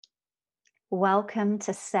Welcome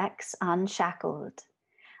to Sex Unshackled.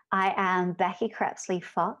 I am Becky Crepsley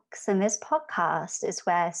Fox, and this podcast is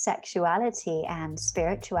where sexuality and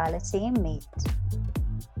spirituality meet.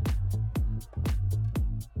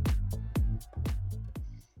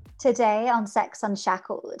 Today on Sex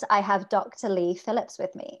Unshackled, I have Dr. Lee Phillips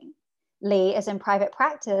with me. Lee is in private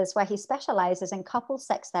practice where he specializes in couples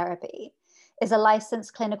sex therapy, is a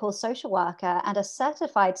licensed clinical social worker, and a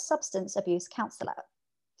certified substance abuse counselor.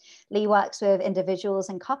 Lee works with individuals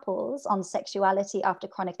and couples on sexuality after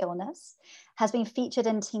chronic illness, has been featured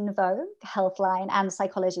in Teen Vogue, Healthline, and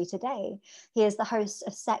Psychology Today. He is the host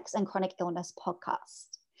of Sex and Chronic Illness podcast.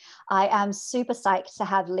 I am super psyched to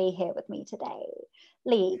have Lee here with me today.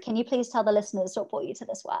 Lee, can you please tell the listeners what brought you to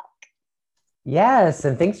this work? Yes,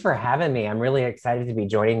 and thanks for having me. I'm really excited to be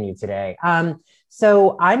joining you today.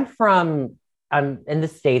 So I'm in the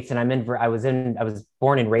States, and I was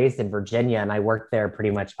born and raised in Virginia, and I worked there pretty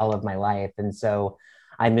much all of my life. And so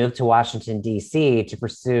I moved to Washington, D.C. to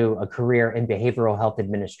pursue a career in behavioral health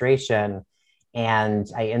administration. And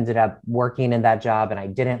I ended up working in that job, and I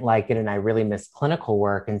didn't like it, and I really missed clinical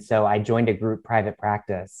work. And so I joined a group private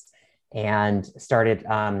practice and started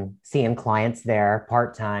seeing clients there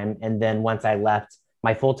part-time. And then once I left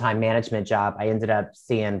my full-time management job, I ended up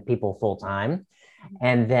seeing people full-time.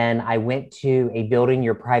 And then I went to a Building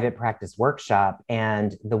Your Private Practice workshop,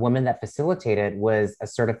 and the woman that facilitated was a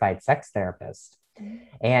certified sex therapist.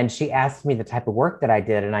 And she asked me the type of work that I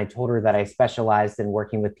did. And I told her that I specialized in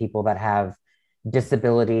working with people that have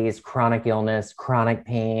disabilities, chronic illness, chronic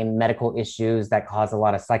pain, medical issues that cause a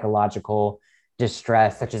lot of psychological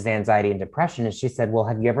distress, such as anxiety and depression. And she said, well,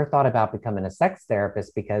 have you ever thought about becoming a sex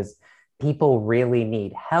therapist? Because people really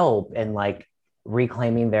need help in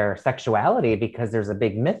reclaiming their sexuality, because there's a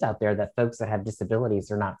big myth out there that folks that have disabilities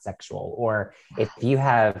are not sexual, or if you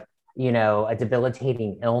have a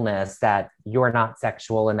debilitating illness, that you're not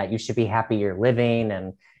sexual and that you should be happy you're living.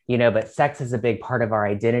 And but sex is a big part of our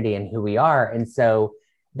identity and who we are. And so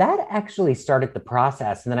that actually started the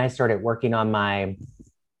process. And then I started working on my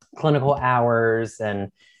clinical hours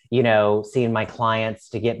and seeing my clients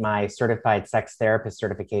to get my certified sex therapist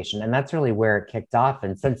certification. And that's really where it kicked off.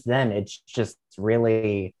 And since then, it's just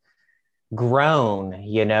really grown,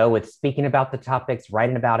 with speaking about the topics,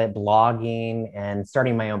 writing about it, blogging, and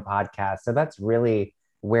starting my own podcast. So that's really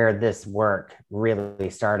where this work really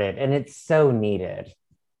started. And it's so needed.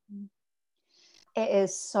 It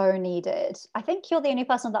is so needed. I think you're the only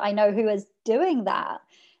person that I know who is doing that.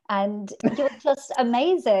 And you're just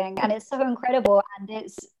amazing. And it's so incredible. And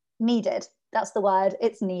it's needed. That's the word.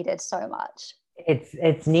 It's needed so much.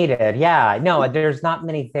 It's needed. Yeah. No, there's not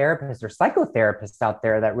many therapists or psychotherapists out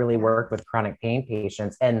there that really work with chronic pain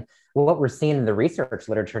patients. And what we're seeing in the research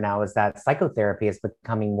literature now is that psychotherapy is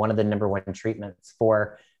becoming one of the number one treatments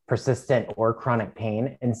for persistent or chronic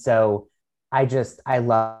pain. And so I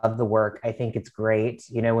love the work. I think it's great,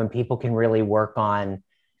 when people can really work on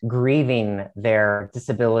grieving their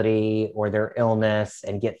disability or their illness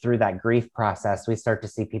and get through that grief process. We start to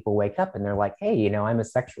see people wake up and they're like, hey, I'm a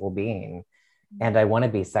sexual being and I want to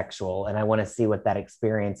be sexual and I want to see what that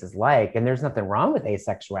experience is like. And there's nothing wrong with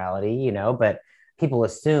asexuality, but people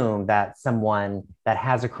assume that someone that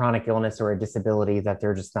has a chronic illness or a disability, that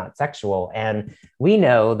they're just not sexual. And we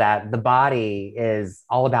know that the body is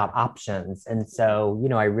all about options. And so,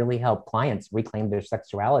 I really help clients reclaim their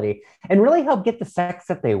sexuality and really help get the sex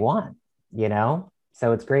that they want,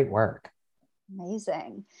 so it's great work.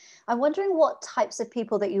 Amazing. I'm wondering what types of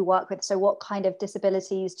people that you work with. So what kind of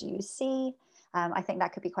disabilities do you see? I think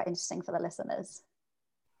that could be quite interesting for the listeners.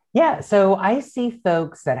 Yeah, so I see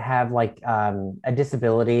folks that have a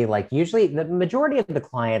disability, usually the majority of the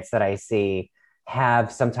clients that I see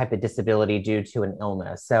have some type of disability due to an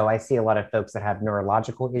illness. So I see a lot of folks that have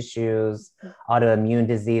neurological issues, autoimmune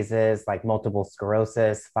diseases like multiple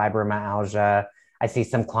sclerosis, fibromyalgia. I see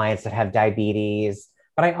some clients that have diabetes,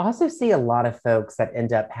 but I also see a lot of folks that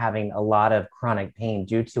end up having a lot of chronic pain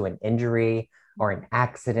due to an injury or an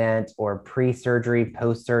accident or pre-surgery,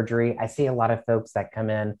 post-surgery. I see a lot of folks that come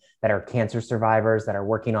in that are cancer survivors that are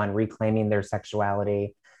working on reclaiming their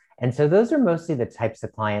sexuality. And so those are mostly the types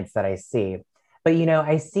of clients that I see. But,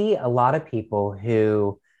 I see a lot of people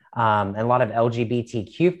who, a lot of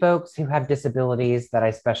LGBTQ folks who have disabilities that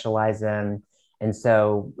I specialize in. And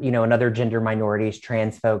so, and other gender minorities,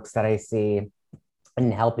 trans folks that I see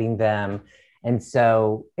and helping them. And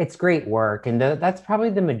so it's great work. And that's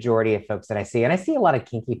probably the majority of folks that I see. And I see a lot of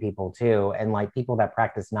kinky people too. And people that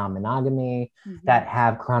practice non-monogamy, that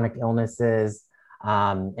have chronic illnesses.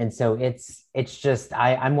 And so it's just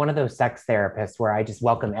I'm one of those sex therapists where I just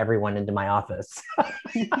welcome everyone into my office.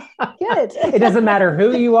 Good. It doesn't matter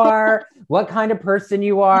who you are, what kind of person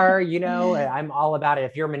you are, you know, I'm all about it.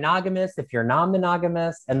 If you're monogamous, if you're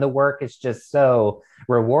non-monogamous, and the work is just so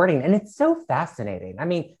rewarding and it's so fascinating. I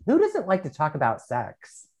mean, who doesn't like to talk about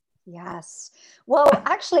sex? Yes. Well,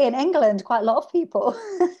 actually, in England, quite a lot of people.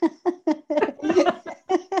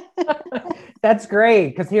 That's great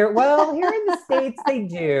because here in the States, they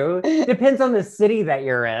do. Depends on the city that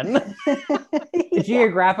you're in. The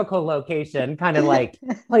geographical location kind of like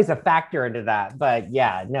plays a factor into that. But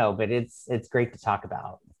yeah, no, but it's great to talk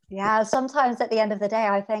about. Yeah, sometimes at the end of the day,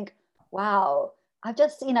 I think, wow, I've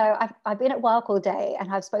just, I've been at work all day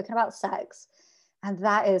and I've spoken about sex, and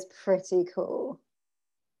that is pretty cool.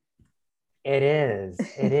 It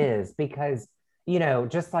is because, you know,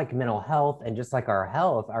 just like mental health and just like our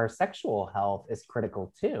health, our sexual health is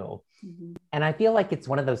critical too. Mhm. And I feel like it's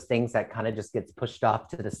one of those things that kind of just gets pushed off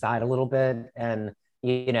to the side a little bit. And,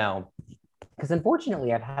 you know, because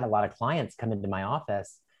unfortunately, I've had a lot of clients come into my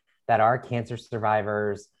office that are cancer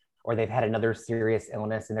survivors or they've had another serious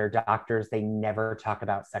illness and their doctors, they never talk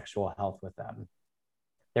about sexual health with them.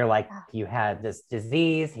 They're like, Yeah. you had this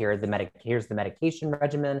disease, here's the medication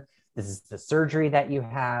regimen, this is the surgery that you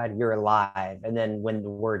had, you're alive. And then when the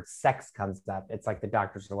word sex comes up, it's like the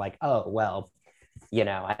doctors are like, oh, well, you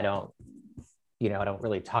know, I don't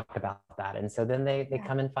really talk about that. And so then they Yeah.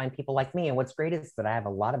 come and find people like me. And what's great is that I have a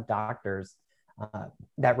lot of doctors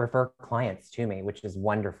that refer clients to me, which is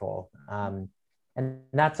wonderful. And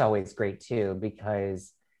that's always great too,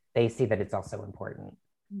 because they see that it's also important.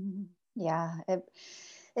 Mhm. Yeah,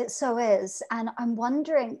 it so is. And I'm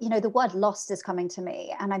wondering, the word lost is coming to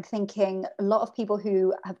me. And I'm thinking a lot of people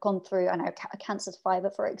who have gone through, I know, a cancer survivor,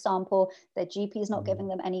 for example, their GP is not giving Mhm.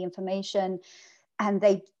 them any information, and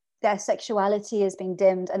their sexuality is being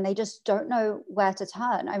dimmed and they just don't know where to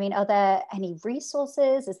turn. I mean, are there any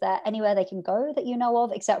resources? Is there anywhere they can go that you know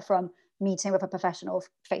of, except from meeting with a professional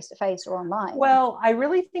face to face or online? Well, I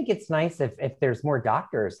really think it's nice if there's more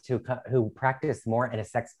doctors who practice more in a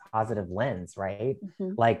sex positive lens, right?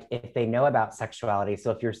 Mhm. Like if they know about sexuality.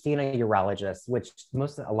 So if you're seeing a urologist, which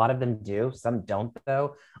a lot of them do, some don't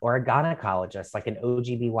though, or a gynecologist like an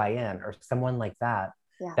OGBYN or someone like that,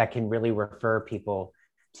 Yeah. that can really refer people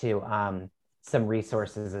to some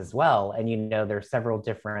resources as well. And you know, there's several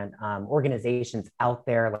different organizations out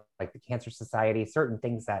there, like the Cancer Society, certain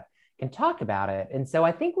things that can talk about it. And so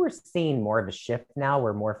I think we're seeing more of a shift now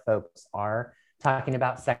where more folks are talking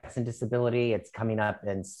about sex and disability. It's coming up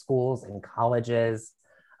in schools and colleges.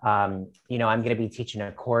 You know, I'm going to be teaching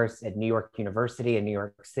a course at New York University in New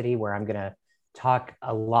York City where I'm going to talk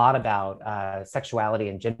a lot about sexuality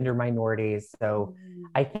and gender minorities. So Mm.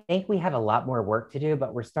 I think we have a lot more work to do,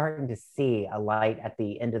 but we're starting to see a light at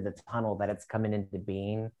the end of the tunnel that it's coming into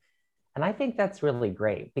being. And I think that's really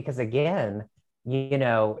great because, again, you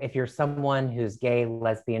know, if you're someone who's gay,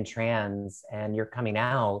 lesbian, trans, and you're coming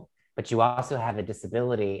out, but you also have a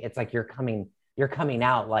disability, it's like you're coming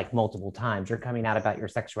out like multiple times. You're coming out about your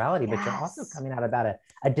sexuality, but you're also Yes. coming out about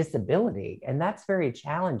a disability. And that's very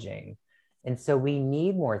challenging. And so we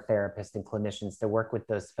need more therapists and clinicians to work with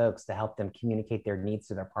those folks to help them communicate their needs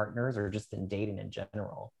to their partners or just in dating in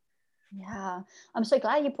general. Yeah, I'm so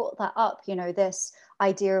glad you brought that up, this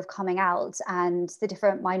idea of coming out and the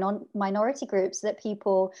different minority groups that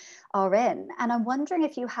people are in. And I'm wondering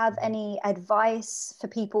if you have any advice for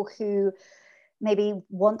people who maybe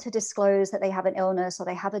want to disclose that they have an illness or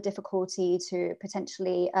they have a difficulty to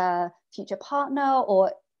potentially a future partner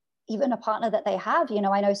or even a partner that they have.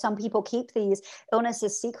 I know some people keep these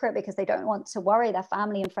illnesses secret because they don't want to worry their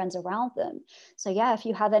family and friends around them. So yeah, if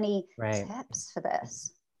you have any Right. tips for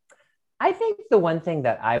this. I think the one thing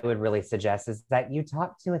that I would really suggest is that you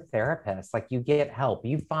talk to a therapist, like you get help,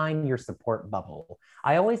 you find your support bubble.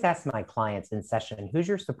 I always ask my clients in session, who's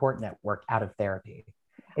your support network out of therapy?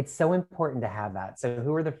 It's so important to have that. So,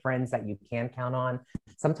 who are the friends that you can count on?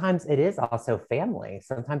 Sometimes it is also family.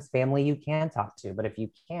 Sometimes family you can talk to, but if you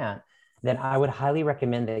can't, then I would highly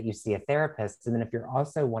recommend that you see a therapist. And then, if you're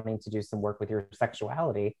also wanting to do some work with your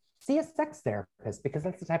sexuality, see a sex therapist because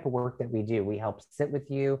that's the type of work that we do. We help sit with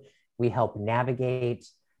you, we help navigate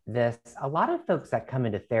this. A lot of folks that come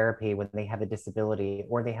into therapy when they have a disability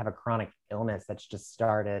or they have a chronic illness that's just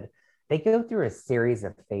started, they go through a series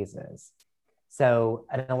of phases. So,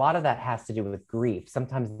 and a lot of that has to do with grief.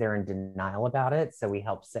 Sometimes they're in denial about it. So we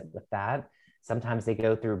help sit with that. Sometimes they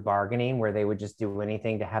go through bargaining where they would just do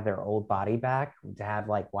anything to have their old body back, to have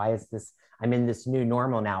like, why is this? I'm in this new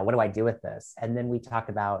normal now. What do I do with this? And then we talk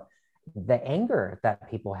about the anger that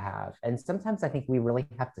people have. And sometimes I think we really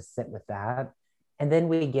have to sit with that And then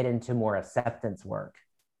we get into more acceptance work.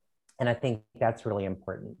 And I think that's really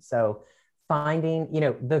important. So finding,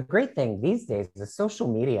 the great thing these days is social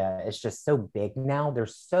media is just so big now.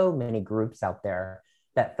 There's so many groups out there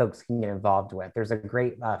that folks can get involved with. There's a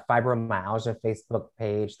great fibromyalgia Facebook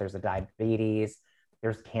page. There's a diabetes.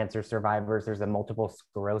 There's cancer survivors. There's a multiple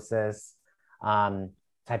sclerosis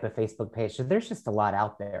type of Facebook page. So there's just a lot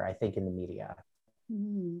out there, I think, in the media.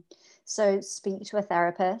 So speak to a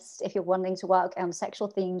therapist. If you're wanting to work on sexual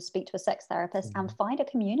themes, speak to a sex therapist and find a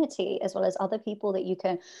community as well as other people that you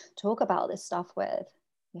can talk about this stuff with.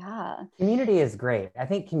 Yeah. Community is great. I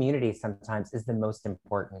think community sometimes is the most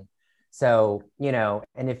important. So,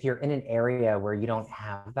 and if you're in an area where you don't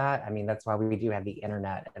have that, I mean, that's why we do have the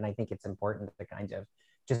internet. And I think it's important to kind of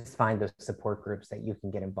just find those support groups that you can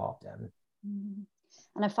get involved in.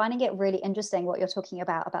 And I'm finding it really interesting what you're talking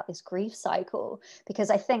about this grief cycle, because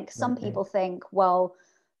I think some people think, well,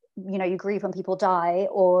 you grieve when people die,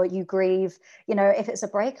 or you grieve, if it's a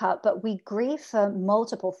breakup, but we grieve for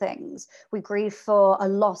multiple things. We grieve for a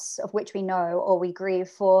loss of which we know, or we grieve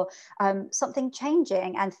for something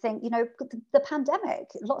changing and think, the pandemic,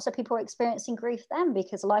 lots of people are experiencing grief then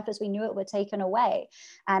because life as we knew it were taken away.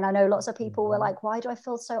 And I know lots of people were like, why do I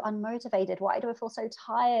feel so unmotivated? Why do I feel so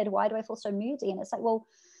tired? Why do I feel so moody? And it's like, well,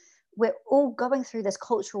 we're all going through this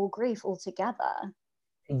cultural grief all together.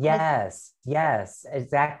 Yes,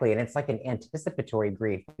 exactly. And it's like an anticipatory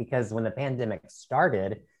grief, because when the pandemic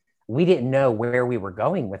started, we didn't know where we were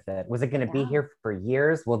going with it. Was it going to be here for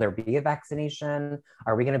years? Will there be a vaccination?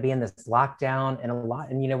 Are we going to be in this lockdown?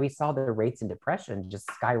 And we saw the rates in depression just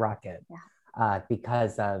skyrocket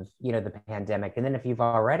because of, the pandemic. And then if you've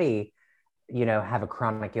already, have a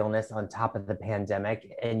chronic illness on top of the pandemic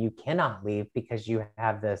and you cannot leave because you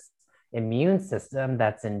have this immune system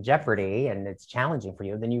that's in jeopardy and it's challenging for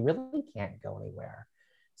you, then you really can't go anywhere.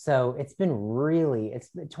 So it's been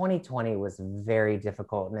 2020 was very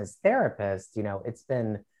difficult. And as therapists,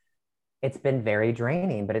 it's been very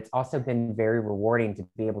draining, but it's also been very rewarding to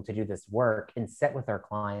be able to do this work and sit with our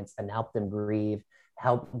clients and help them grieve,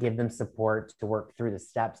 help give them support to work through the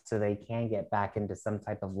steps so they can get back into some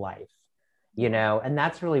type of life, and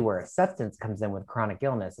that's really where acceptance comes in with chronic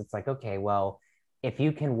illness. It's like, okay, well, if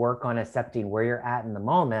you can work on accepting where you're at in the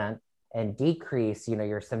moment and decrease,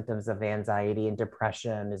 your symptoms of anxiety and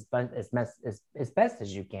depression as best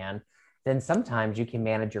as you can, then sometimes you can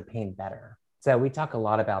manage your pain better. So we talk a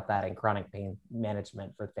lot about that in chronic pain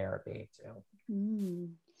management for therapy too.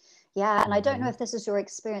 Yeah, and I don't know if this is your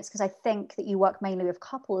experience, because I think that you work mainly with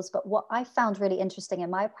couples, but what I found really interesting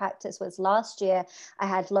in my practice was last year I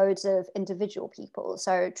had loads of individual people,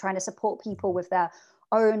 so trying to support people with their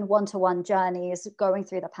own one-to-one journeys going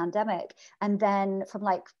through the pandemic. And then from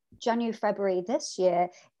like January, February this year,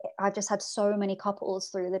 I've just had so many couples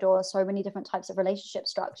through the door, so many different types of relationship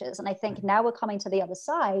structures. And I think now we're coming to the other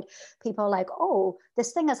side. People are like, oh,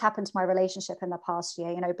 this thing has happened to my relationship in the past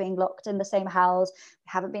year, being locked in the same house,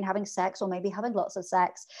 haven't been having sex or maybe having lots of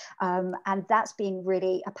sex. And that's being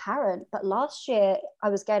really apparent. But last year I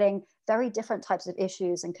was getting very different types of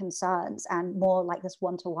issues and concerns and more like this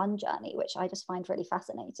one-to-one journey, which I just find really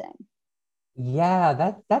fascinating.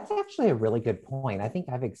 Yeah, that's actually a really good point. I think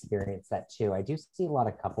I've experienced that too. I do see a lot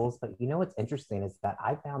of couples, but what's interesting is that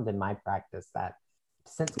I found in my practice that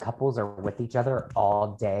since couples are with each other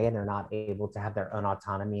all day and they're not able to have their own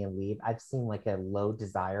autonomy and leave, I've seen like a low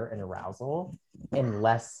desire and arousal and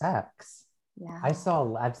less sex. Yeah.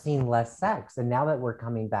 I've seen less sex. And now that we're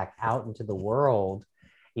coming back out into the world,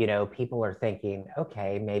 people are thinking,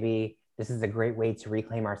 okay, maybe this is a great way to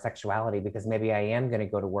reclaim our sexuality, because maybe I am going to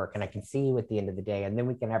go to work and I can see you at the end of the day and then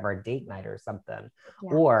we can have our date night or something.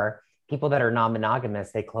 Yeah. Or people that are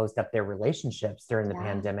non-monogamous, they closed up their relationships during the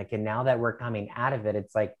pandemic. And now that we're coming out of it,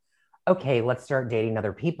 it's like, okay, let's start dating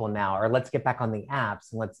other people now, or let's get back on the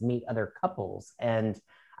apps and let's meet other couples. And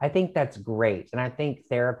I think that's great. And I think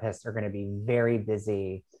therapists are going to be very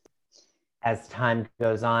busy as time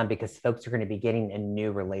goes on, because folks are going to be getting in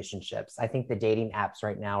new relationships. I think the dating apps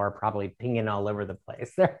right now are probably pinging all over the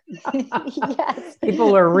place. Yes.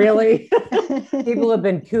 People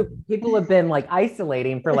have been like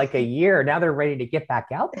isolating for like a year. Now they're ready to get back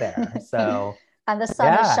out there. So and the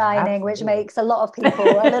sun is shining, absolutely. Which makes a lot of people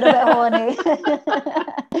a little bit horny.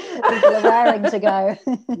 People are raring to go.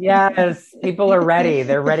 Yes, people are ready.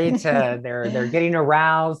 They're ready to, they're getting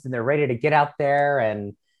aroused and they're ready to get out there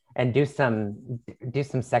and do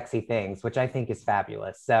some sexy things, which I think is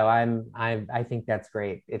fabulous. So I think that's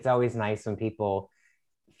great. It's always nice when people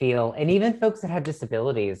feel, and even folks that have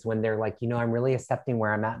disabilities, when they're like, I'm really accepting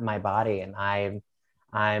where I'm at in my body, and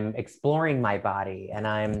I'm exploring my body and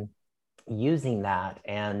I'm using that.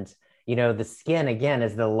 And the skin, again,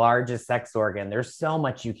 is the largest sex organ. There's so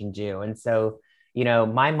much you can do. And so,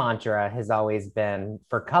 my mantra has always been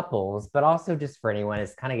for couples, but also just for anyone,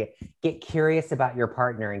 is kind of get curious about your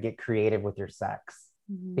partner and get creative with your sex,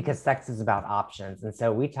 because sex is about options. And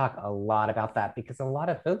so we talk a lot about that, because a lot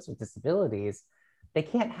of folks with disabilities, they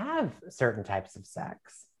can't have certain types of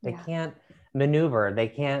sex. They can't maneuver.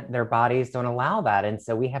 Their bodies don't allow that. And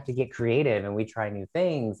so we have to get creative, and we try new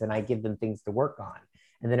things, and I give them things to work on.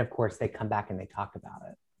 And then, of course, they come back and they talk about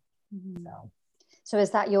it. So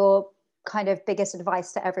is that your kind of biggest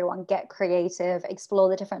advice to everyone? Get creative, explore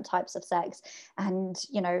the different types of sex, and,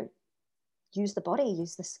 use the body,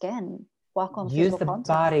 use the skin, work on use the contact.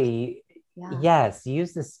 Body. Yes,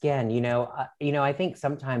 use the skin. I think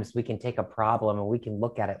sometimes we can take a problem and we can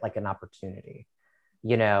look at it like an opportunity,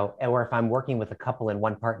 or if I'm working with a couple and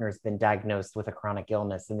one partner has been diagnosed with a chronic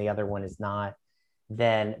illness and the other one is not,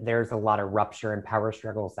 then there's a lot of rupture and power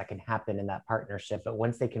struggles that can happen in that partnership. But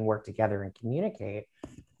once they can work together and communicate,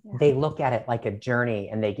 they look at it like a journey,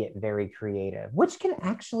 and they get very creative, which can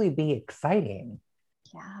actually be exciting.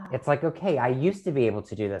 It's like, okay, I used to be able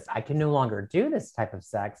to do this. I can no longer do this type of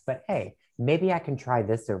sex, but hey, maybe I can try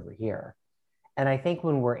this over here. And I think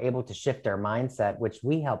when we're able to shift our mindset, which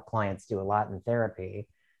we help clients do a lot in therapy,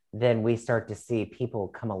 then we start to see people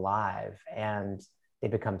come alive and they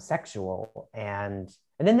become sexual, and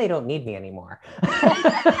then they don't need me anymore.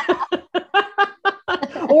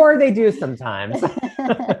 Or they do sometimes.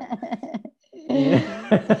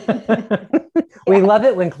 We love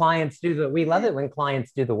it when clients do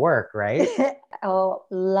the work, right? Oh,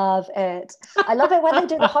 love it. I love it when they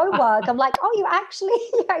do the homework. I'm like, oh, you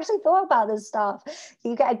actually thought about this stuff.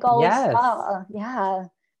 You get a gold star.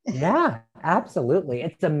 Yeah, absolutely.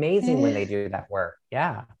 It's amazing when they do that work.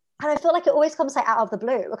 Yeah. And I feel like it always comes like out of the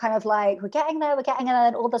blue. We're kind of like, we're getting there, and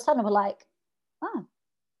then all of a sudden we're like, oh,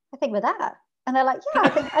 I think we're there. And they're like, yeah,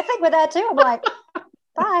 I think we're there too. I'm like,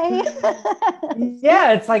 bye.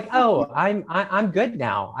 Yeah, it's like, oh, I'm good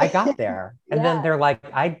now. I got there. And then they're like,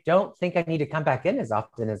 I don't think I need to come back in as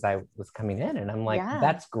often as I was coming in. And I'm like,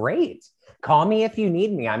 that's great. Call me if you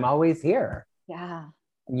need me. I'm always here. Yeah.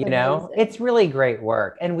 It's really great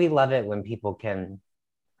work. And we love it when people can,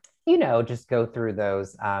 just go through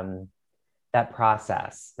those, that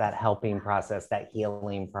process, that helping process, that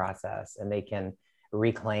healing process, and they can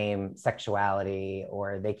reclaim sexuality,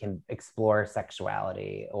 or they can explore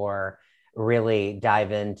sexuality, or really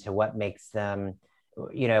dive into what makes them,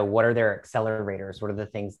 what are their accelerators? What are the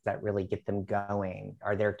things that really get them going?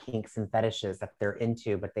 Are there kinks and fetishes that they're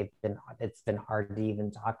into, but it's been hard to even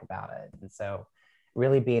talk about it? And so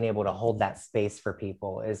really being able to hold that space for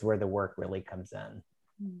people is where the work really comes in.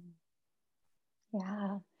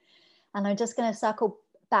 Yeah. And I'm just going to circle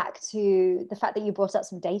back to the fact that you brought up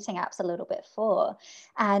some dating apps a little bit before.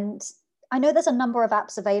 And I know there's a number of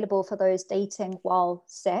apps available for those dating while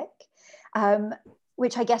sick,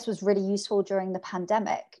 which I guess was really useful during the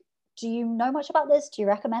pandemic. Do you know much about this? Do you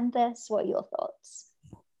recommend this? What are your thoughts?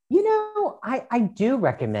 I do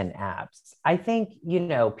recommend apps. I think,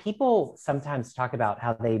 people sometimes talk about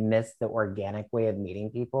how they miss the organic way of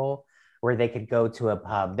meeting people, where they could go to a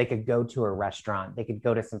pub, they could go to a restaurant, they could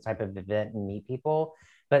go to some type of event and meet people.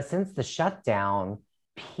 But since the shutdown,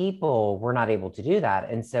 people were not able to do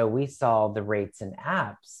that. And so we saw the rates in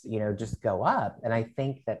apps, just go up. And I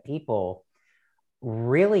think that people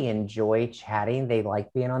really enjoy chatting. They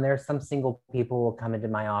like being on there. Some single people will come into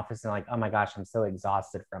my office and like, oh my gosh, I'm so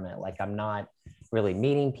exhausted from it. Like, I'm not really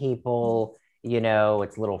meeting people,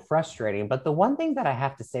 it's a little frustrating. But the one thing that I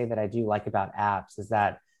have to say that I do like about apps is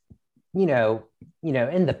that, in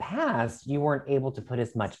the past, you weren't able to put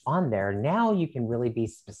as much on there. Now you can really be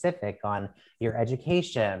specific on your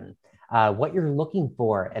education, what you're looking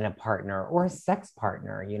for in a partner or a sex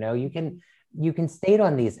partner. You can state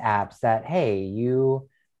on these apps that, hey, you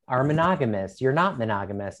are monogamous, you're not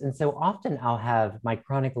monogamous. And so often I'll have my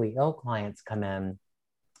chronically ill clients come in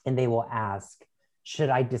and they will ask, should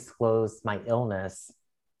I disclose my illness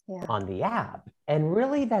on the app? And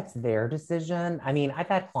really, that's their decision. I mean, I've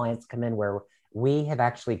had clients come in where we have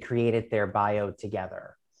actually created their bio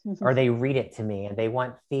together, or they read it to me and they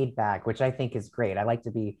want feedback, which I think is great. I like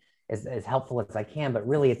to be as helpful as I can, but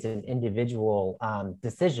really it's an individual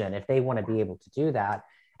decision if they want to be able to do that.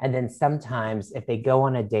 And then sometimes if they go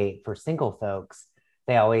on a date, for single folks,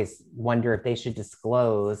 they always wonder if they should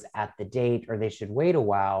disclose at the date or they should wait a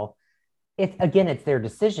while. It's their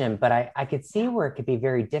decision, but I could see where it could be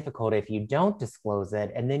very difficult if you don't disclose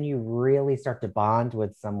it, and then you really start to bond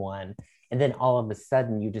with someone, and then all of a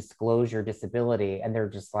sudden you disclose your disability and they're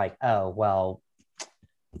just like, oh, well,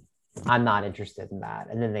 I'm not interested in that.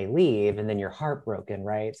 And then they leave and then you're heartbroken,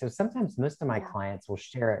 right? So sometimes most of my Yeah. clients will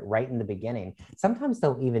share it right in the beginning. Sometimes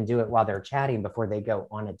they'll even do it while they're chatting before they go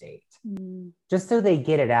on a date, just so they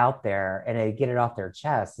get it out there and they get it off their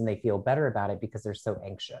chest and they feel better about it because they're so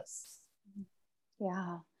anxious.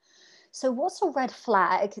 Yeah. So what's a red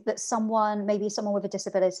flag that someone, maybe someone with a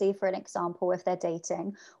disability, for an example, if they're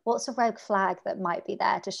dating, what's a red flag that might be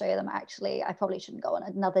there to show them, actually, I probably shouldn't go on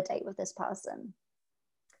another date with this person?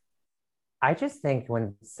 I just think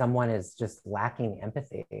when someone is just lacking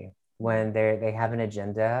empathy, when they have an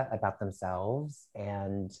agenda about themselves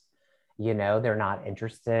and they're not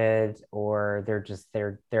interested, or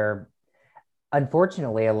they're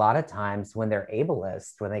unfortunately a lot of times when they're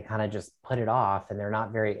ableist, when they kind of just put it off and they're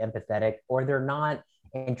not very empathetic, or they're not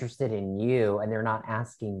interested in you and they're not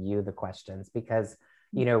asking you the questions, because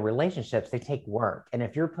relationships, they take work, and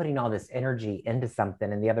if you're putting all this energy into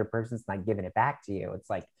something and the other person's not giving it back to you, it's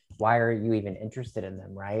like, why are you even interested in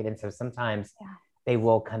them, right? And so sometimes they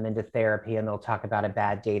will come into therapy and they'll talk about a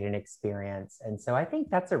bad dating experience, and so I think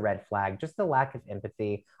that's a red flag, just the lack of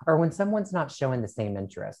empathy, or when someone's not showing the same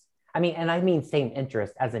interest. I mean same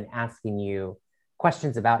interest as in asking you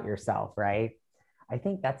questions about yourself, right? I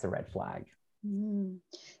think that's a red flag.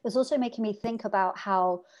 It's also making me think about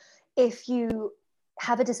how, if you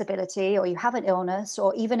have a disability or you have an illness,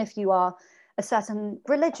 or even if you are a certain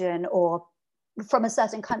religion or from a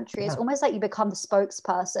certain country, it's almost like you become the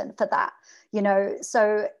spokesperson for that,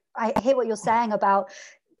 So I hear what you're saying about,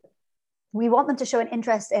 we want them to show an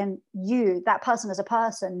interest in you, that person as a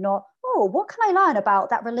person, not, oh, what can I learn about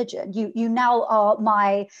that religion? You now are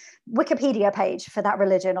my Wikipedia page for that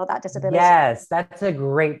religion or that disability. Yes, that's a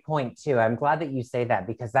great point too. I'm glad that you say that,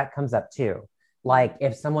 because that comes up too. Like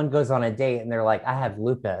if someone goes on a date and they're like, I have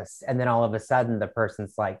lupus, and then all of a sudden the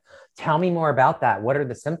person's like, tell me more about that. What are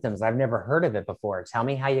the symptoms? I've never heard of it before. Tell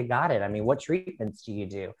me how you got it. I mean, what treatments do you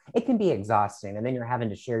do? It can be exhausting. And then you're having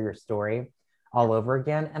to share your story all over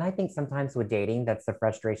again. And I think sometimes with dating, that's the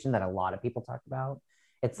frustration that a lot of people talk about.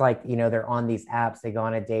 It's like, they're on these apps, they go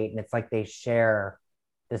on a date, and it's like they share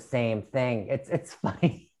the same thing. It's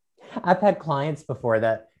funny. I've had clients before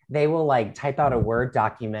that they will like type out a Word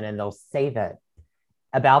document and they'll save it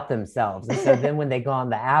about themselves. And so then when they go on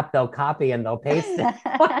the app, they'll copy and they'll paste it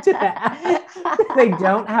onto the app. They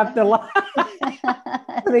don't have to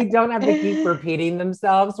they don't have to keep repeating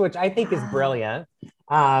themselves, which I think is brilliant.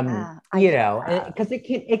 Because it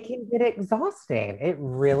can get exhausting. It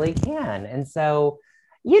really can. And so,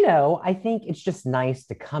 I think it's just nice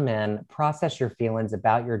to come in, process your feelings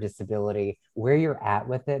about your disability, where you're at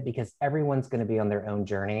with it, because everyone's going to be on their own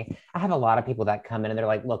journey. I have a lot of people that come in and they're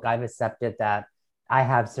like, look, I've accepted that I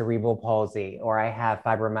have cerebral palsy, or I have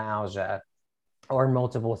fibromyalgia, or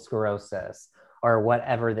multiple sclerosis, or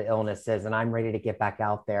whatever the illness is, and I'm ready to get back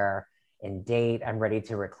out there and date. I'm ready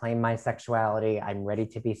to reclaim my sexuality. I'm ready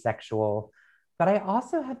to be sexual. But I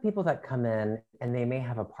also have people that come in and they may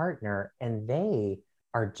have a partner and they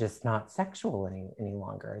are just not sexual any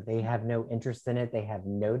longer. They have no interest in it. They have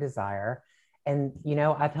no desire. And,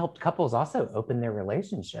 I've helped couples also open their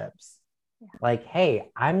relationships. Like, hey,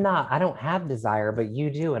 I don't have desire, but you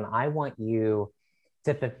do. And I want you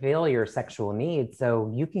to fulfill your sexual needs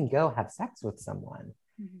so you can go have sex with someone.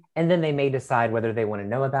 And then they may decide whether they want to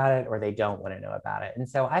know about it or they don't want to know about it. And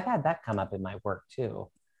so I've had that come up in my work too.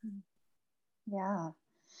 Yeah.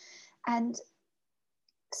 And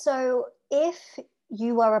so if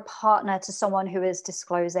you are a partner to someone who is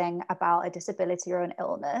disclosing about a disability or an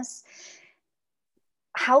illness,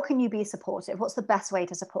 how can you be supportive? What's the best way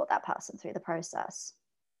to support that person through the process?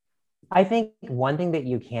 I think one thing that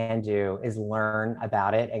you can do is learn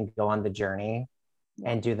about it and go on the journey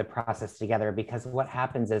and do the process together, because what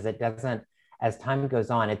happens is as time goes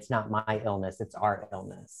on, it's not my illness, it's our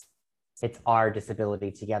illness. It's our disability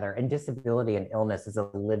together. And disability and illness is a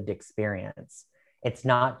lived experience. It's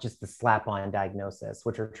not just the slap on diagnosis,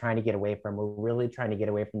 which we're trying to get away from. We're really trying to get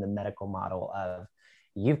away from the medical model of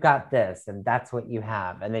you've got this and that's what you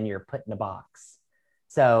have, and then you're put in a box.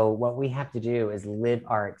 So what we have to do is live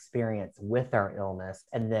our experience with our illness.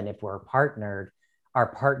 And then if we're partnered, our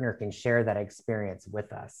partner can share that experience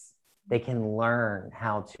with us. They can learn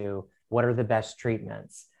what are the best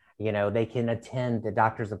treatments. They can attend the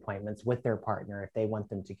doctor's appointments with their partner if they want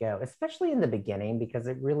them to go, especially in the beginning, because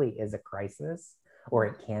it really is a crisis, or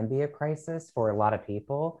it can be a crisis for a lot of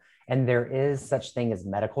people. And there is such thing as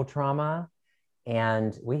medical trauma.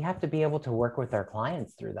 And we have to be able to work with our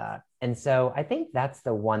clients through that. And so I think that's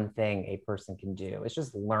the one thing a person can do, is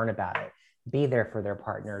just learn about it, be there for their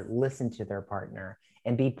partner, listen to their partner,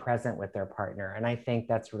 and be present with their partner. And I think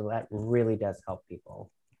that really does help people.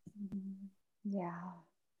 Yeah.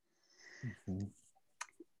 Mhm.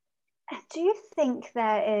 Do you think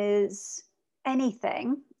there is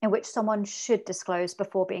anything in which someone should disclose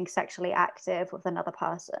before being sexually active with another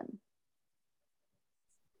person?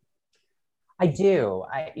 I do.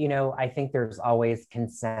 I think there's always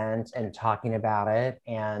consent and talking about it.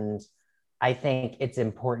 And I think it's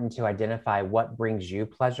important to identify what brings you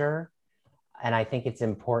pleasure. And I think it's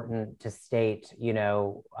important to state,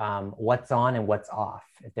 what's on and what's off.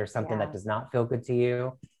 If there's something that Yeah. does not feel good to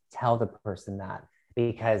you, tell the person that,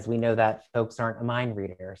 because we know that folks aren't a mind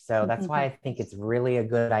reader. So that's why I think it's really a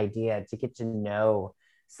good idea to get to know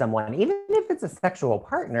someone, even if it's a sexual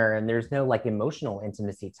partner and there's no like emotional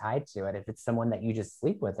intimacy tied to it. If it's someone that you just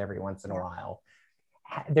sleep with every once in a while,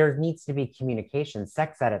 there needs to be communication.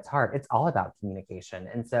 Sex at its heart, it's all about communication.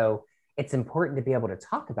 And so it's important to be able to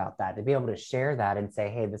talk about that, to be able to share that and say,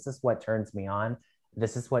 hey, this is what turns me on.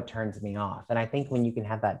 This is what turns me off. And I think when you can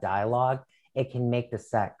have that dialogue, it can make the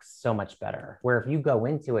sex so much better. Where if you go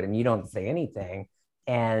into it and you don't say anything,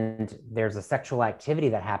 and there's a sexual activity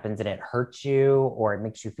that happens and it hurts you or it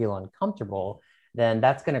makes you feel uncomfortable, then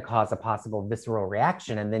that's going to cause a possible visceral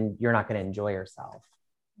reaction. And then you're not going to enjoy yourself.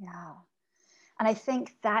 Yeah. And I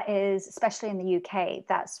think that is, especially in the UK,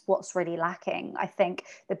 that's what's really lacking. I think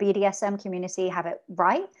the BDSM community have it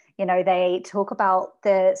right. They talk about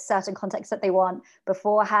the certain context that they want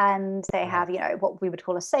beforehand. They have, what we would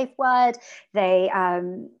call a safe word. They,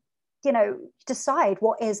 decide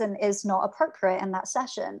what is and is not appropriate in that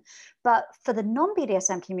session. But for the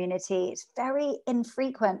non-BDSM community, it's very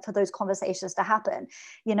infrequent for those conversations to happen,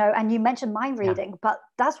 and you mentioned mind reading, but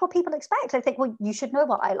that's what people expect. I think, well, you should know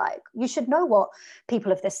what I like. You should know what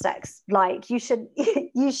people of this sex like. You should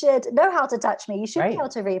know how to touch me. You should be able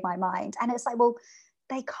to read my mind. And it's like, well,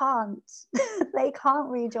 they can't. They can't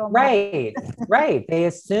read your mind. Right. They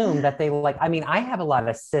assume that they like, I have a lot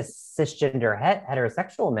of cisgender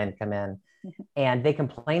heterosexual men come in and they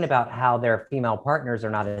complain about how their female partners are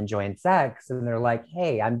not enjoying sex. And they're like,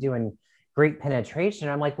 hey, I'm doing great penetration.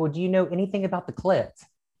 I'm like, well, do you know anything about the clit?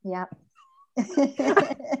 Yeah.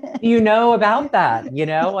 Do you know about that?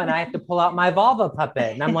 And I have to pull out my vulva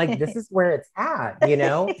puppet and I'm like, this is where it's at,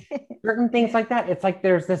 certain things like that. It's like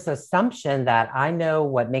there's this assumption that I know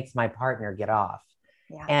what makes my partner get off.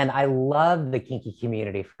 Yeah. And I love the kinky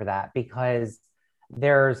community for that, because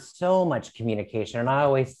there's so much communication. And I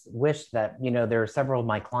always wish that, there are several of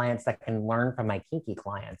my clients that can learn from my kinky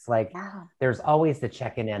clients. Like there's always the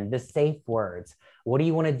checking in, the safe words. What do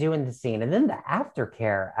you want to do in the scene? And then the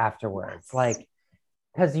aftercare afterwards. Yes. Like,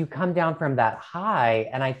 because you come down from that high.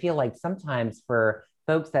 And I feel like sometimes for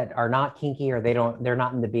folks that are not kinky or they're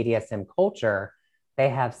not in the BDSM culture, they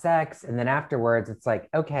have sex. And then afterwards it's like,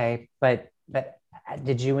 okay, but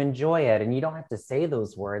did you enjoy it? And you don't have to say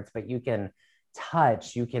those words, but you can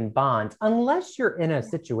touch, you can bond, unless you're in a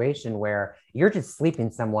situation where you're just sleeping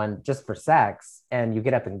someone just for sex and you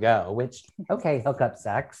get up and go, which, okay, hookup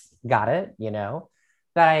sex, got it,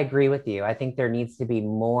 But I agree with you. I think there needs to be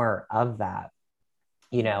more of that,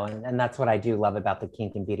 and that's what I do love about the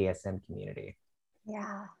kink and BDSM community.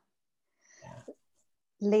 Yeah.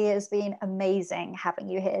 Lee, it's been amazing having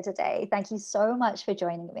you here today. Thank you so much for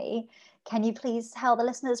joining me. Can you please tell the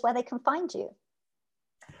listeners where they can find you?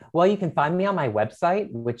 Well, you can find me on my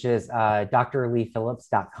website, which is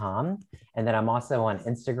drleephillips.com. And then I'm also on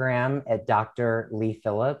Instagram at Dr. Lee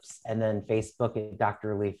Phillips, and then Facebook at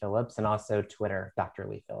Dr. Lee Phillips, and also Twitter, Dr.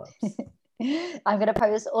 Lee Phillips. I'm going to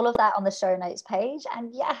post all of that on the show notes page.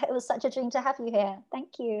 And yeah, it was such a dream to have you here.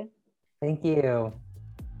 Thank you. Thank you.